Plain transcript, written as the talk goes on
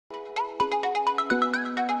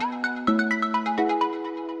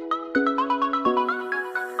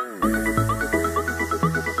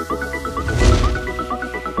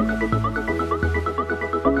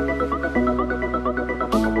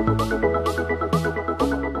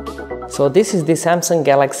So this is the Samsung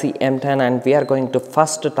Galaxy M10 and we are going to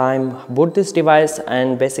first time boot this device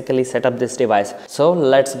and basically set up this device. So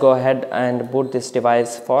let's go ahead and boot this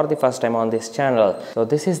device for the first time on this channel. So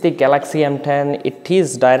this is the Galaxy M10. It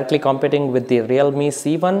is directly competing with the Realme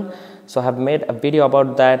C1. So I have made a video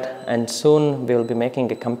about that, and soon we will be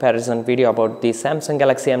making a comparison video about the Samsung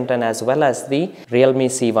Galaxy M10 as well as the Realme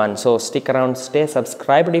C1. So stick around, stay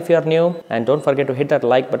subscribed if you are new, and don't forget to hit that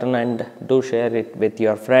like button and do share it with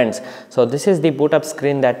your friends. So this is the boot up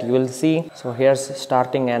screen that you will see. So here's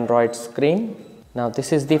starting Android screen. Now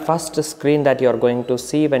this is the first screen that you are going to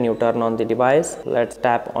see when you turn on the device. Let's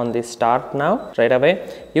tap on the start now. Right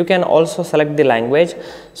away you can also select the language.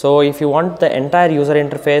 So if you want the entire user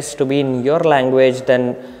interface to be in your language,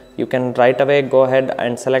 then you can right away go ahead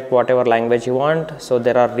and select whatever language you want. So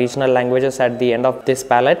there are regional languages at the end of this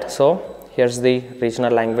palette. So here's the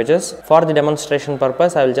regional languages. For the demonstration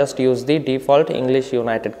purpose, I will just use the default English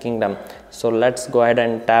United Kingdom. So let's go ahead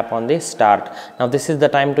and tap on the start. Now this is the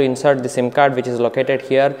time to insert the SIM card, which is located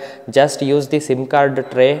here. Just use the SIM card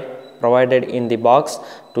tray provided in the box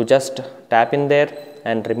to just tap in there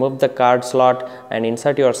and remove the card slot and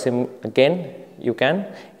insert your SIM again. You can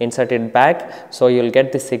insert it back, so you will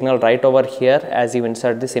get the signal right over here as you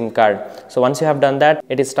insert the SIM card. So once you have done that,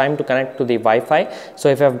 it is time to connect to the Wi-Fi. So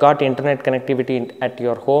if you have got internet connectivity at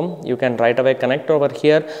your home, you can right away connect over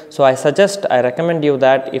here. So I recommend you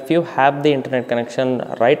that if you have the internet connection,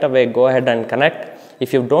 right away go ahead and connect.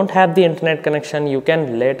 If you don't have the internet connection, you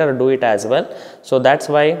can later do it as well. So that's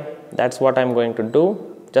what I'm going to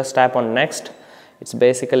do. Just tap on next. It's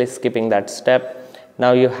basically skipping that step.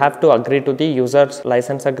 Now you have to agree to the user's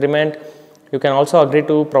license agreement. You can also agree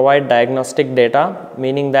to provide diagnostic data,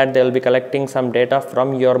 meaning that they will be collecting some data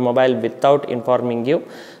from your mobile without informing you.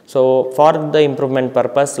 So for the improvement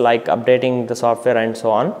purpose, like updating the software and so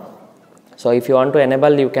on. So if you want to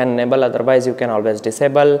enable, you can enable, otherwise you can always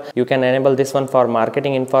disable. You can enable this one for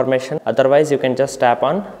marketing information, otherwise you can just tap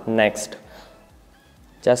on next.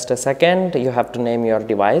 Just a second, you have to name your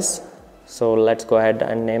device. So let's go ahead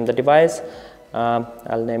and name the device.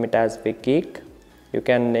 I'll name it as Big Geek. You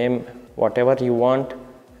can name whatever you want,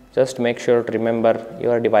 just make sure to remember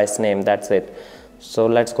your device name, that's it. So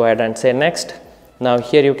let's go ahead and say next. Now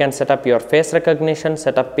here you can set up your face recognition,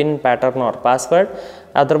 set up PIN, pattern or password.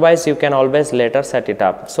 Otherwise you can always later set it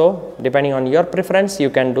up. So depending on your preference, you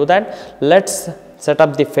can do that. Let's set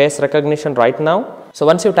up the face recognition right now. So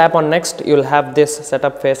once you tap on next, you will have this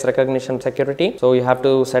setup face recognition security. So you have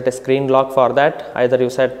to set a screen lock for that. Either you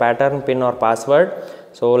set pattern, PIN or password.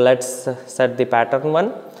 So let's set the pattern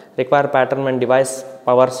one. Require pattern when device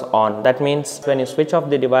powers on. That means when you switch off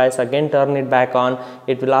the device, again turn it back on,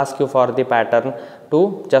 it will ask you for the pattern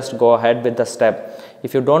to just go ahead with the step.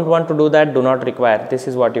 If you don't want to do that, do not require. This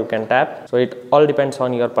is what you can tap. So it all depends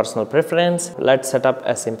on your personal preference. Let's set up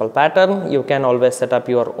a simple pattern. You can always set up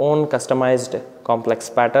your own customized complex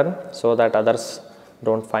pattern so that others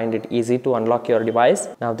don't find it easy to unlock your device.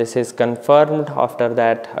 Now this is confirmed. After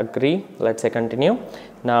that, agree. Let's say continue.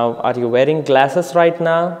 Now, are you wearing glasses right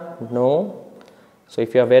now? No. So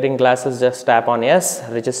if you are wearing glasses, just tap on yes,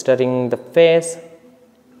 registering the face.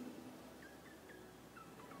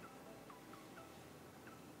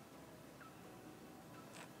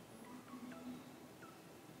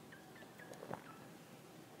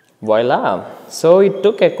 Voila! So it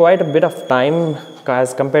took quite a bit of time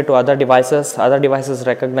as compared to other devices. Other devices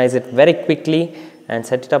recognize it very quickly and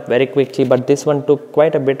set it up very quickly, but this one took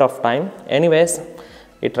quite a bit of time. Anyways,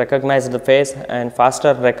 it recognized the face, and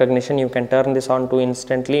faster recognition, you can turn this on to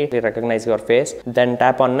instantly recognize your face. Then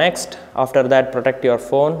tap on next. After that, protect your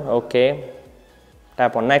phone. Okay.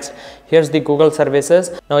 Tap on next. Here's the Google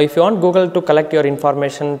services. Now if you want Google to collect your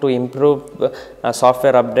information to improve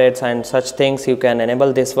software updates and such things, you can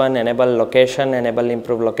enable this one, enable location, enable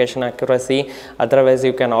improve location accuracy. Otherwise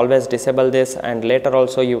you can always disable this, and later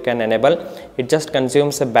also you can enable. It just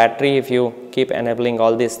consumes a battery if you keep enabling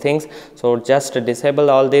all these things. So just disable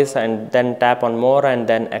all this and then tap on more and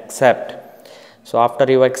then accept. So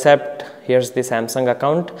after you accept, here's the Samsung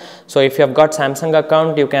account. So if you have got Samsung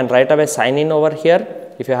account, you can right away sign in over here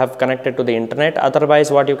if you have connected to the internet. Otherwise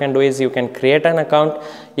what you can do is you can create an account.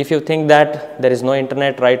 If you think that there is no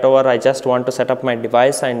internet right over, I just want to set up my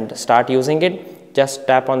device and start using it, just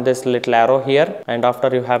tap on this little arrow here, and after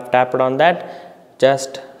you have tapped on that,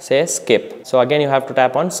 just say skip. So again you have to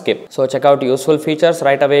tap on skip. So check out useful features.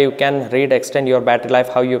 Right away you can read extend your battery life,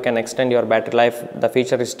 how you can extend your battery life. The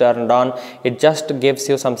feature is turned on. It just gives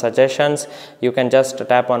you some suggestions. You can just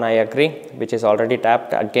tap on I agree, which is already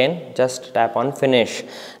tapped. Again just tap on finish.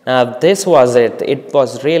 Now this was it. It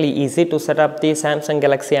was really easy to set up the Samsung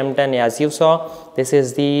Galaxy M10. As you saw, this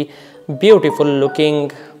is the beautiful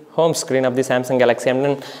looking home screen of the Samsung Galaxy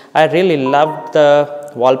M10. I really love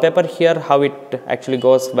the wallpaper here, how it actually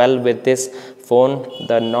goes well with this phone.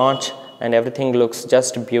 The notch and everything looks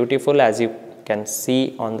just beautiful, as you can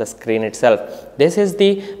see on the screen itself. This is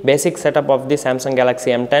the basic setup of the Samsung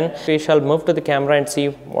Galaxy M10. We shall move to the camera and see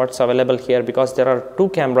what's available here, because there are two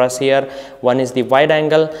cameras here. One is the wide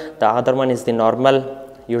angle, the other one is the normal,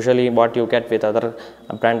 usually what you get with other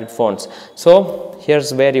branded phones. So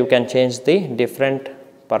here's where you can change the different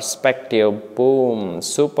perspective. Boom,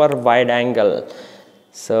 super wide angle.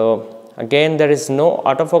 So again, there is no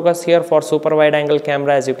autofocus here for super wide angle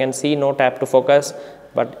camera, as you can see, no tap to focus.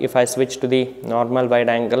 But if I switch to the normal wide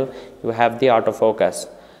angle, you have the autofocus.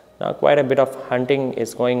 Now quite a bit of hunting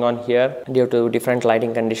is going on here due to different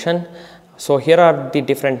lighting condition. So here are the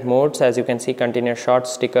different modes, as you can see: continuous shot,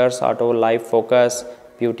 stickers, auto, live focus,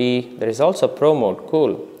 beauty. There is also pro mode.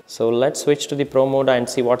 Cool. So let's switch to the pro mode and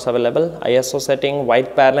see what's available. ISO setting,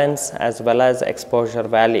 white balance, as well as exposure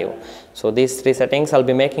value. So these three settings, I'll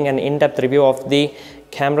be making an in-depth review of the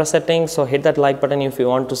camera settings. So hit that like button if you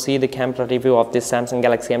want to see the camera review of this Samsung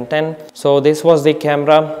Galaxy M10. So this was the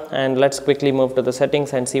camera, and let's quickly move to the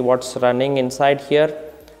settings and see what's running inside here.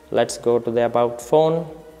 Let's go to the about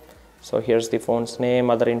phone. So here's the phone's name,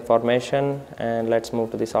 other information, and let's move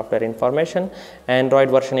to the software information. Android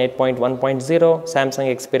version 8.1.0, Samsung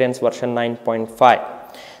Experience version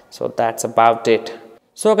 9.5. So that's about it.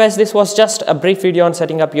 So guys, this was just a brief video on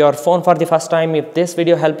setting up your phone for the first time. If this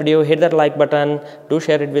video helped you, hit that like button, do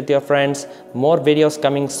share it with your friends. More videos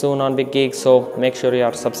coming soon on Big Geek, so make sure you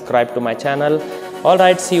are subscribed to my channel.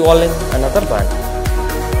 Alright, see you all in another one.